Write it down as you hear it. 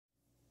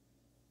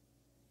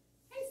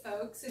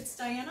folks. It's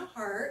Diana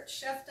Hart,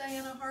 Chef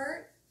Diana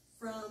Hart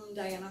from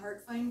Diana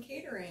Hart Fine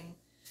Catering.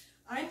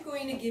 I'm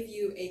going to give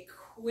you a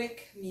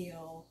quick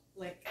meal,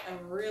 like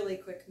a really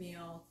quick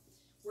meal.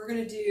 We're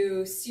going to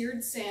do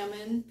seared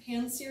salmon,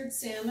 pan-seared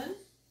salmon,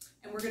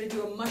 and we're going to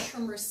do a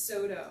mushroom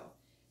risotto.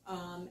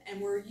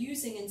 And we're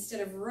using, instead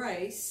of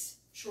rice,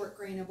 short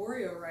grain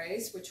arborio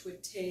rice, which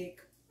would take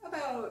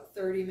about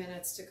 30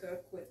 minutes to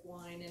cook with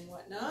wine and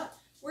whatnot.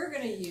 We're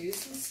going to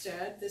use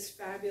instead this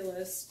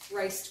fabulous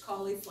riced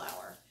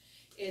cauliflower.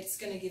 It's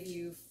going to give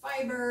you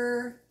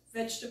fiber,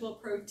 vegetable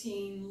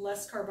protein,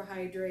 less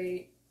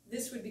carbohydrate.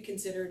 This would be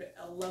considered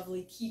a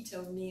lovely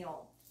keto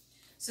meal.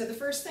 So the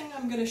first thing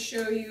I'm going to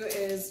show you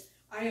is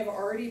I have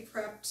already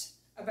prepped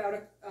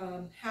about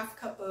a half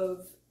cup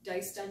of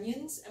diced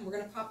onions, and we're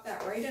going to pop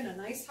that right in a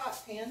nice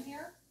hot pan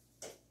here.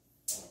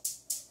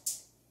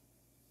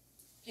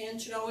 Pan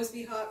should always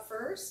be hot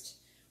first.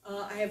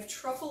 I have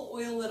truffle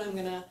oil that I'm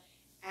going to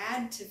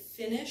add to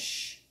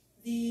finish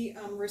the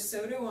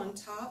risotto on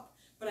top,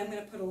 but I'm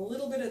going to put a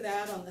little bit of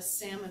that on the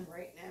salmon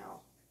right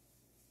now.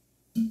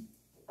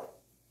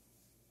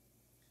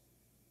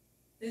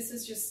 This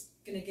is just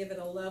going to give it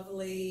a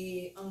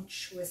lovely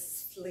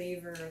unctuous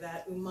flavor,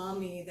 that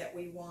umami that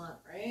we want,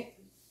 right?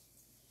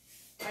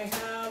 I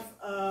have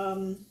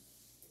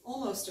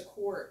almost a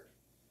quart.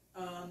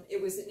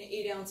 It was an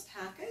 8-ounce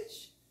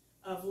package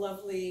of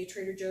lovely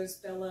Trader Joe's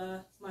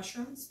Bella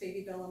mushrooms,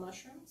 baby Bella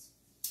mushrooms.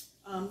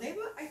 They have,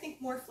 I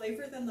think, more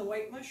flavor than the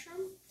white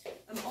mushroom.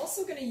 I'm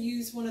also going to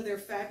use one of their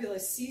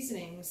fabulous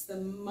seasonings,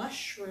 the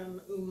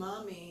mushroom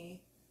umami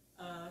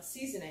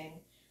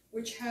seasoning,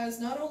 which has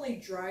not only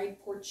dried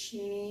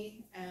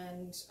porcini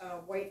and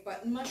white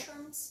button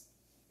mushrooms.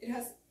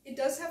 It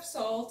does have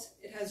salt,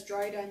 it has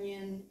dried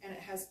onion, and it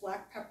has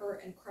black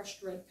pepper and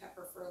crushed red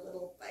pepper for a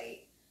little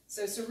bite.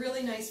 So it's a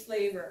really nice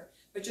flavor.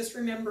 But just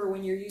remember,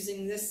 when you're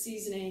using this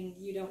seasoning,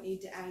 you don't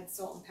need to add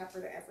salt and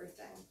pepper to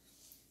everything.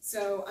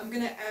 So I'm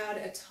going to add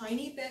a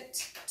tiny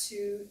bit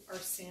to our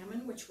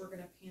salmon, which we're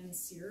going to pan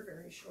sear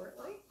very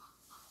shortly.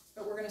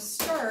 But we're going to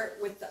start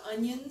with the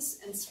onions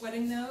and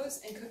sweating those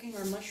and cooking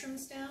our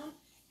mushrooms down,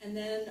 and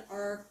then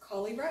our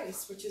cauli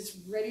rice, which is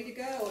ready to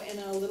go in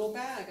a little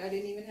bag. I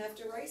didn't even have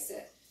to rice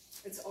it.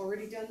 It's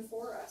already done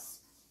for us.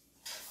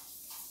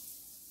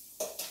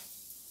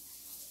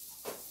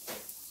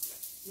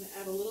 I'm going to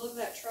add a little of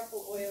that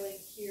truffle oil in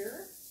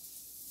here.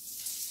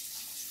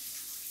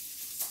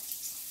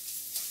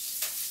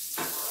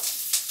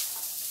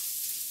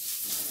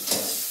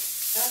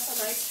 That's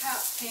a nice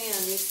hot pan.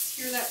 You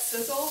hear that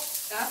sizzle?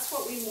 That's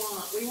what we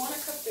want. We want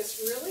to cook this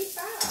really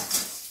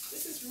fast.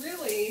 This is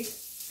really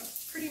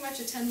pretty much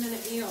a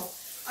 10-minute meal.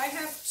 I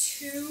have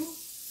two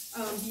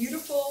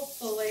beautiful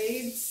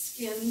filleted,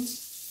 skinned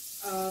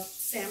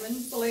salmon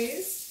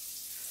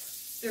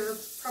fillets. They're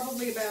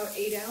probably about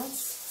 8 ounce,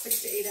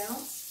 6 to 8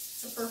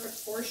 ounce. It's a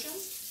perfect portion.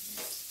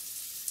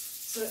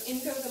 So in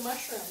go the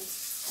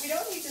mushrooms. We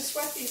don't need to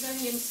sweat these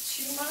onions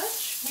too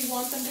much. We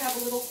want them to have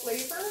a little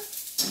flavor.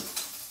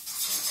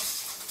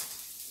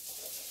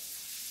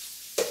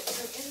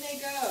 In they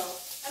go.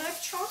 And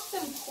I've chopped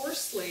them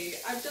coarsely.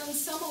 I've done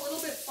some a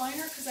little bit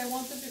finer because I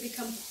want them to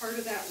become part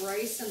of that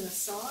rice and the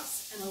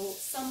sauce, and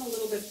some a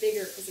little bit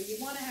bigger because if you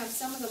want to have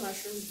some of the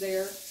mushrooms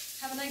there,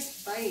 have a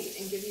nice bite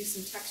and give you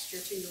some texture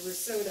to your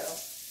risotto.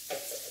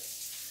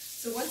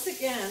 So once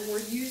again,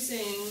 we're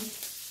using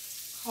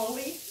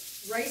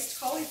riced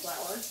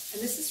cauliflower, and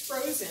this is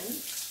frozen.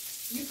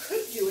 You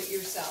could do it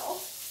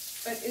yourself,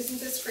 but isn't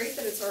this great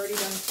that it's already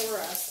done for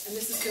us? And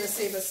this is going to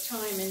save us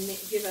time and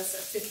give us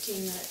a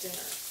 15-minute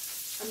dinner.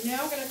 I'm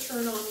now going to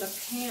turn on the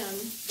pan,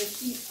 the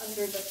heat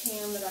under the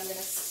pan that I'm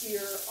going to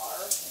sear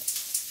our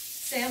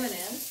salmon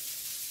in.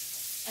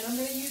 And I'm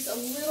going to use a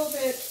little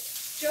bit,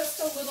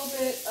 just a little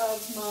bit of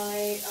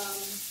my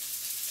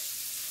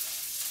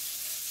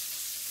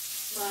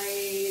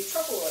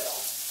truffle oil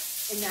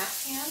in that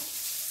pan.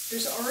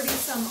 There's already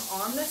some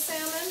on the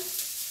salmon,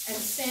 and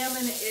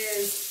salmon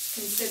is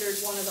considered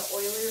one of the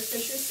oilier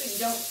fishes, so you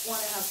don't want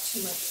to have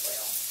too much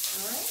oil.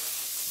 All right?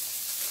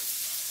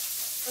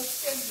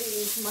 Let's give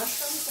these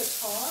mushrooms a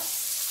toss.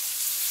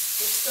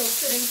 They're still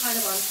sitting kind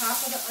of on top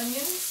of the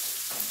onions.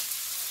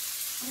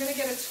 I'm going to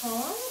get a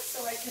tongs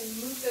so I can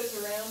move those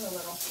around a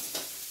little.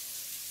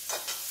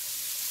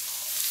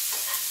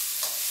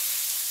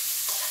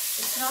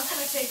 It's not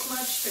going to take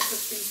much to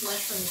cook these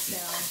mushrooms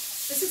down.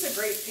 This is a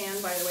great pan,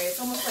 by the way. It's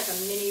almost like a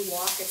mini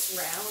wok. It's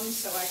round,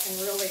 so I can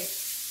really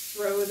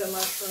throw the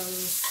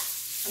mushrooms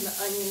and the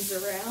onions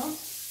around.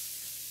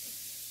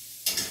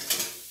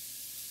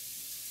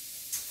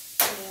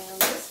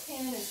 And this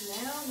pan is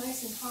now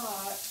nice and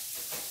hot.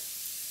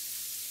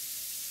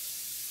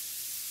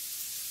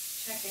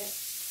 Check it.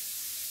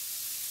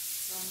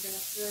 So I'm going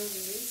to throw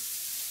these.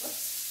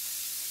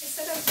 Whoops. I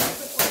said I was going to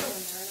put oil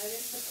in there, and I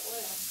didn't put the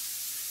oil.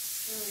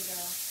 There we go.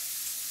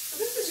 So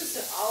this is just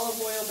an olive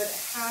oil, but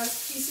it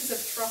has pieces of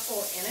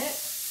truffle in it.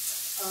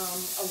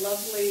 A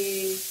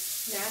lovely,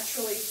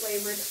 naturally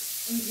flavored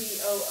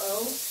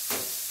EVOO.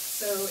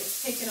 So it's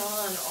taken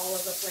on all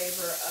of the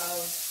flavor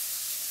of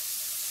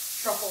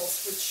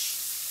truffles, which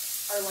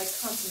are like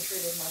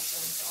concentrated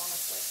mushrooms,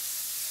 honestly.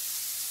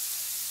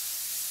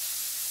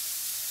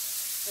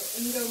 So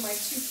in go my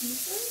 2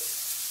 pieces.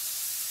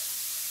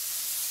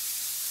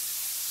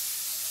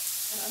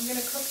 And I'm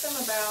going to cook them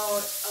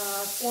about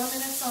 4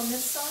 minutes on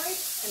this side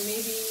and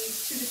maybe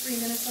 2 to 3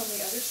 minutes on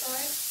the other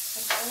side.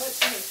 That's all it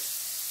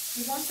takes.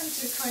 You want them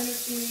to kind of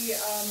be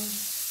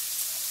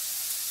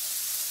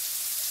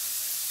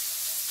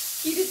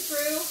heated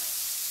through,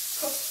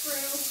 cooked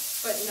through,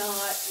 but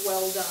not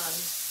well done.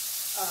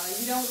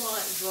 You don't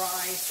want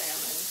dry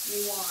salmon.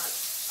 You want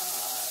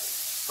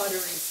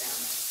buttery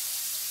salmon.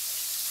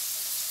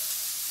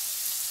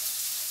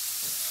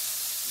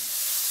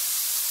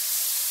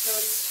 So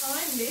it's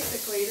time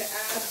basically to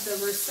add the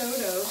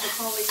risotto, the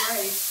cauli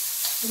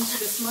rice, into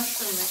this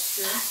mushroom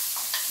mixture.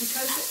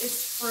 Because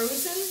it's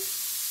frozen,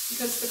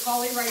 because the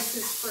cauli rice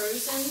is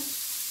frozen,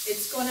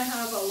 it's going to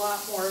have a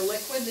lot more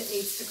liquid that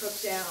needs to cook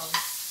down.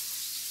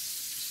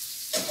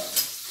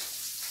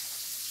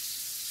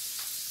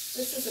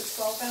 This is a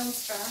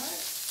 12-ounce bag.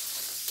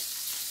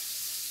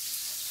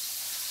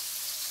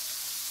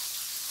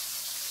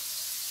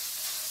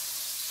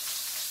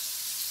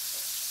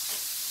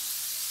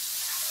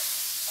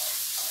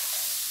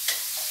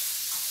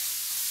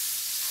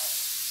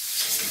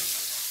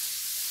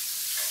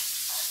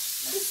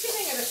 Just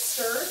giving it a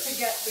stir to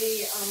get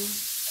the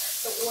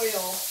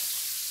oil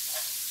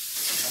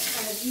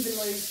kind of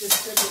evenly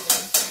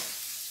distributed.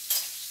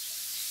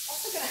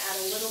 Also going to add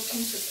a little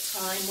pinch of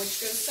thyme, which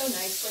goes so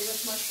nicely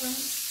with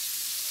mushrooms.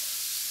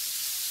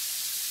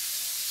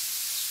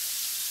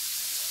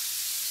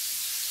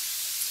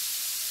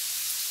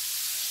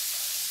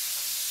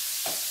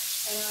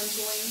 And I'm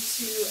going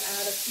to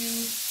add a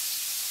few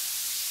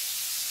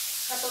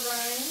pepper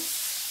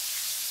grinds.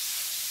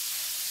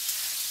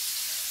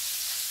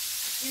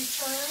 Few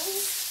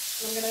turns.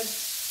 I'm going to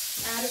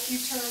add a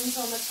few turns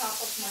on the top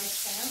of my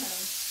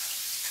salmon.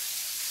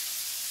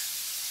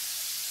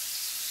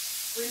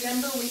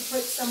 Remember, we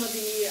put some of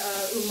the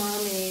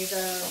umami,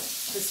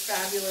 this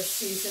fabulous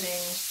seasoning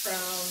from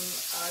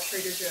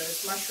Trader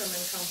Joe's, Mushroom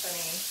and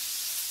Company,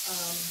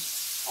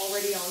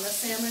 already on the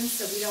salmon,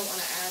 so we don't want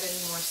to add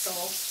any more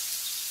salt.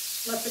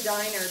 Let the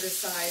diner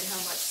decide how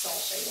much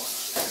salt they want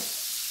on there.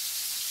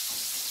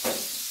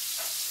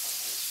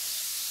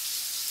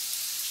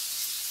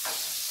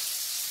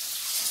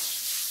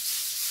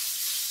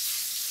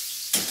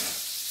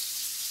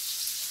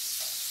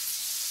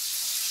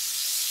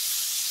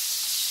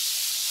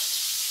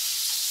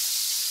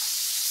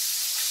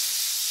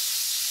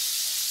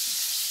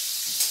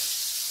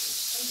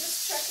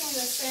 Checking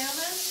the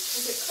salmon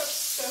because it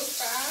cooks so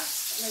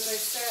fast, and as I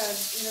said,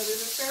 you know,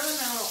 there's a fair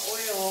amount of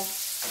oil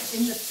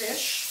in the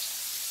fish,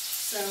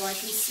 so I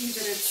can see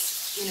that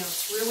it's, you know,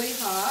 it's really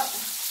hot.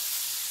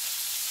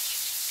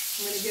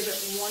 I'm going to give it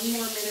 1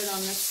 more minute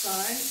on this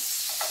side,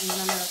 and then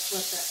I'm going to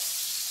flip it.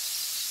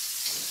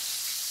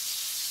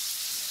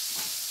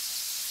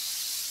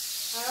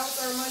 How's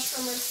our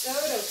mushroom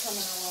risotto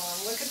coming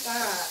along? Look at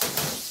that.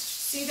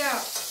 See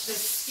that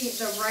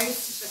the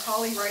rice, the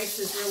cauli rice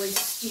is really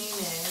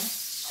steaming.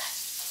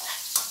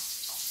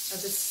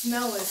 The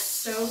smell is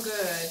so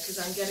good because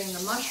I'm getting the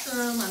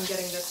mushroom, I'm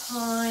getting the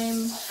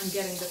thyme, I'm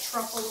getting the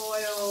truffle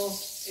oil.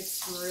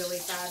 It's really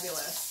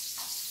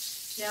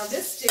fabulous. Now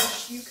this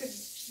dish you could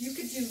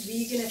do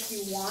vegan if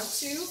you want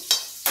to.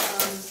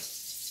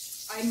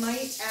 I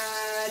might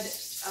add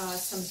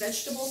some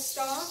vegetable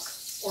stock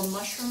or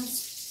mushroom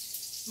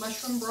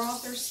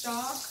broth or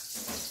stock.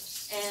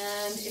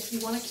 And if you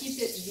want to keep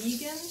it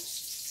vegan,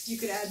 you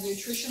could add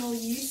nutritional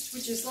yeast,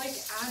 which is like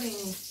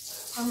adding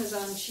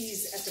parmesan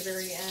cheese at the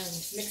very end.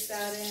 Mix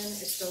that in,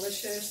 it's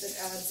delicious. It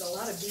adds a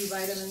lot of B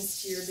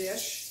vitamins to your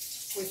dish,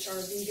 which our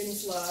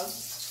vegans love.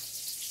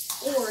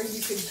 Or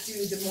you could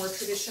do the more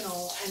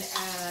traditional and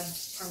add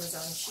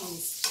parmesan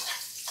cheese,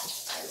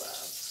 which I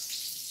love.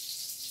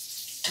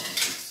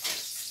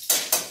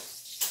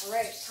 All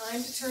right, time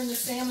to turn the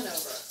salmon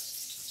over.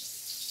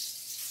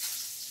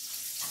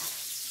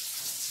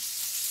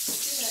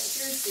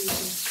 So you can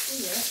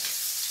see it.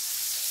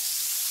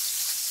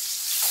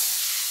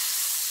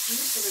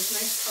 So there's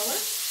nice color.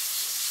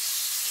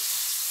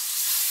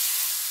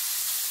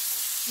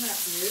 Isn't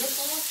that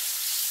beautiful?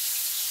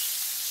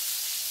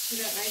 See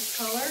that nice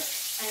color?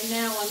 And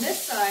now on this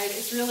side,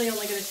 it's really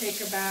only going to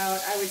take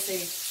about, I would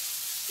say,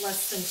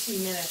 less than 2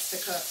 minutes to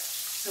cook.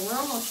 So we're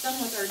almost done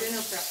with our dinner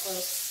prep,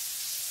 folks.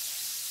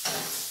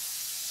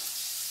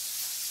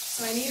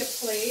 So I need a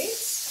plate.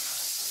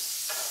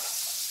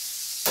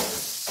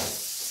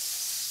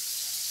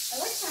 I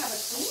like to have a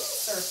clean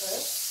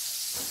surface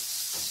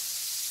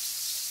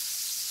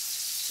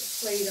to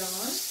plate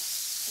on.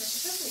 And if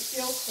it doesn't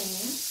feel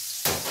clean,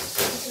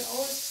 you can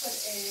always put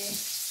a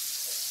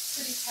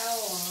pretty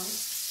towel on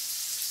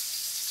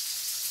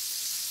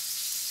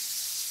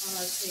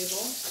our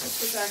table.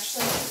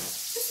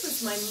 This was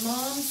my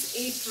mom's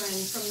apron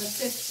from the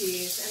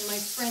 50s, and my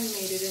friend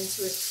made it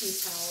into a tea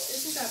towel.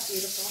 Isn't that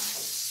beautiful?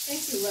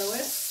 Thank you,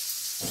 Lois.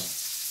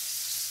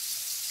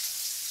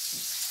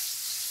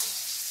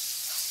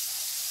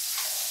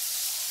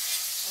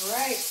 All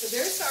right, so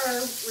there's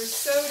our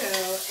risotto,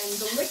 and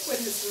the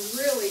liquid has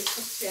really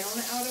cooked down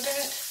out of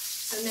it.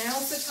 So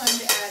now's the time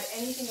to add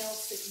anything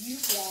else that you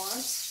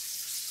want.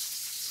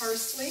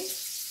 Parsley,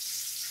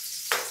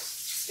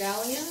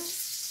 scallions,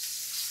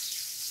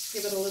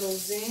 give it a little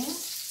zing.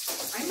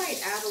 I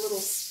might add a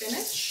little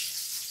spinach.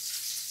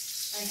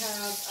 I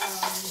have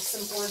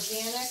some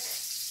organic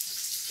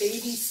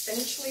baby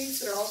spinach leaves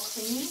that are all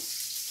clean.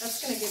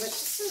 That's going to give it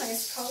just a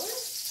nice color,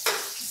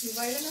 some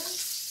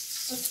vitamins.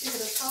 Let's give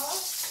it a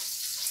toss.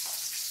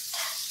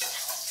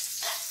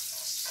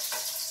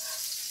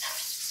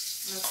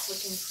 That's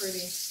looking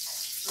pretty.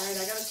 All right,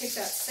 I got to take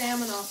that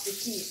salmon off the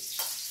heat.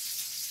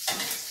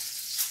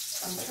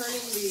 I'm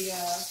turning the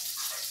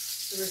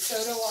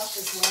risotto off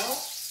as well,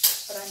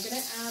 but I'm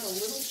going to add a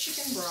little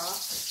chicken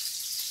broth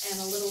and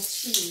a little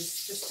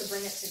cheese just to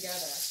bring it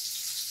together.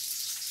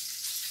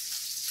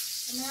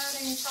 I'm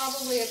adding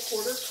probably a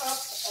 1/4 cup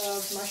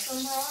of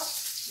mushroom broth.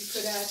 You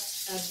could add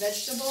a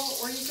vegetable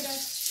or you could add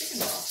chicken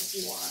broth if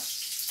you want.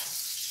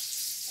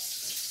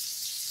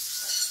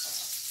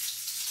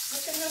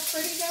 Look at how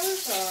pretty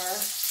those are.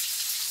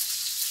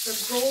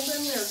 They're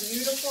golden, they're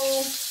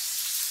beautiful.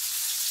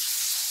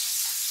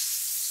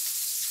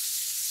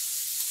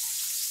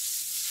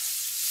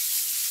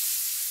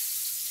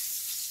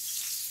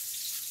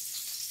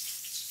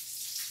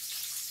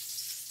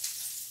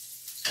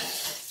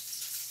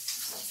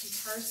 Add some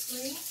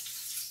parsley.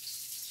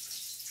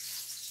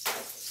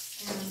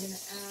 And I'm going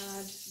to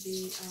add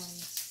the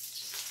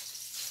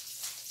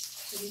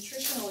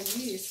nutritional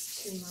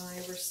yeast to my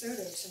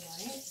risotto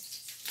tonight.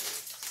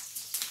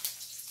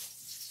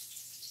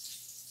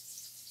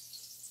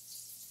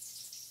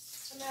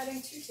 I'm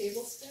adding 2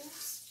 tablespoons.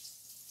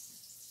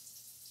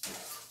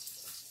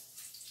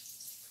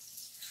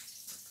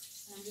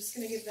 I'm just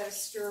going to give that a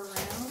stir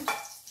around.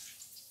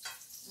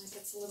 And it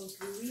gets a little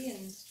gooey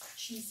and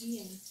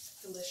cheesy and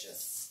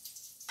delicious.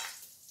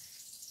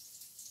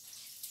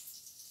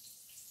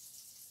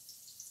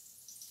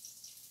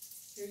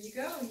 Here you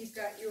go. You've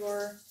got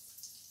your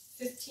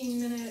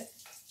 15-minute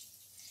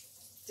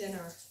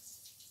dinner.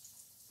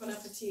 Bon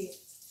appetit.